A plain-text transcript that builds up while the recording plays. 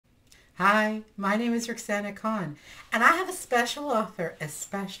Hi, my name is Rukhsana Khan, and I have a special offer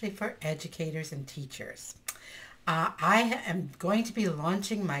especially for educators and teachers. I am going to be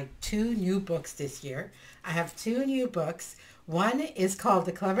launching my two new books this year. I have two new books. One is called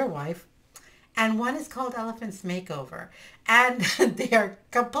The Clever Wife, and one is called Elephant's Makeover. And they are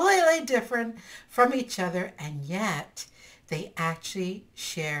completely different from each other, and yet they actually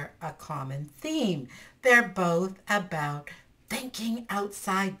share a common theme. They're both about thinking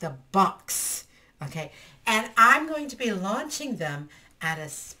outside the box. Okay, and I'm going to be launching them at a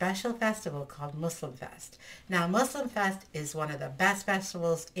special festival called Muslimfest. Now, Muslimfest is one of the best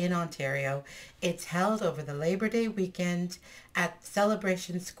festivals in Ontario. It's held over the Labor Day weekend at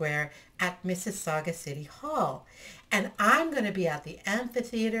Celebration Square at Mississauga City Hall. And I'm going to be at the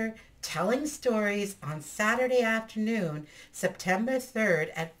Amphitheatre telling stories on Saturday afternoon, September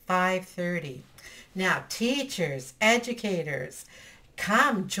 3rd at 5:30. Now, teachers, educators,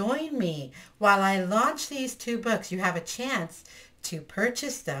 come join me while I launch these two books. You have a chance to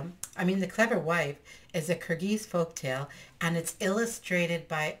purchase them. The Clever Wife is a Kyrgyz folktale, and it's illustrated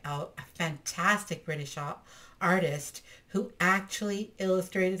by a fantastic British artist who actually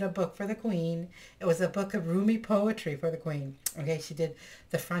illustrated a book for the Queen. It was a book of Rumi poetry for the Queen. Okay, she did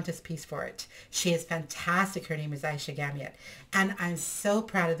the frontispiece for it. She is fantastic. Her name is Aisha Gamiat. And I'm so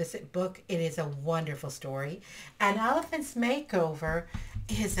proud of this book. It is a wonderful story. And Elephant's Makeover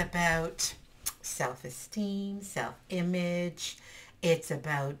is about self-esteem, self-image. It's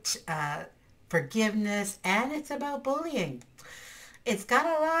about forgiveness, and it's about bullying. It's got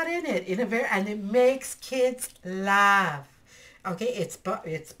a lot in it, and it makes kids laugh. Okay,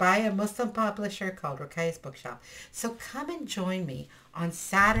 it's by a Muslim publisher called Ruqayyah's Bookshop. So come and join me on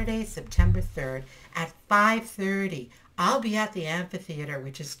Saturday, September 3rd at 5:30. I'll be at the Amphitheatre,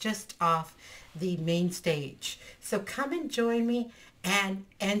 which is just off the main stage. So come and join me and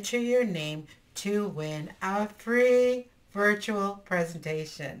enter your name to win a free virtual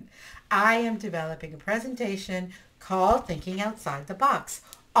presentation. I am developing a presentation called Thinking Outside the Box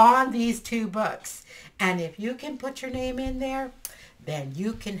on these two books. And if you can put your name in there, then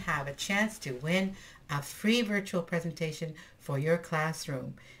you can have a chance to win a free virtual presentation for your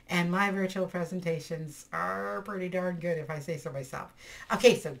classroom. And my virtual presentations are pretty darn good, if I say so myself.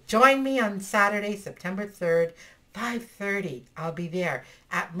 Okay, so join me on Saturday, September 3rd, 5:30. I'll be there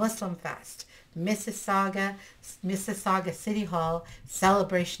at Muslimfest, Mississauga City Hall,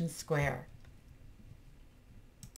 Celebration Square.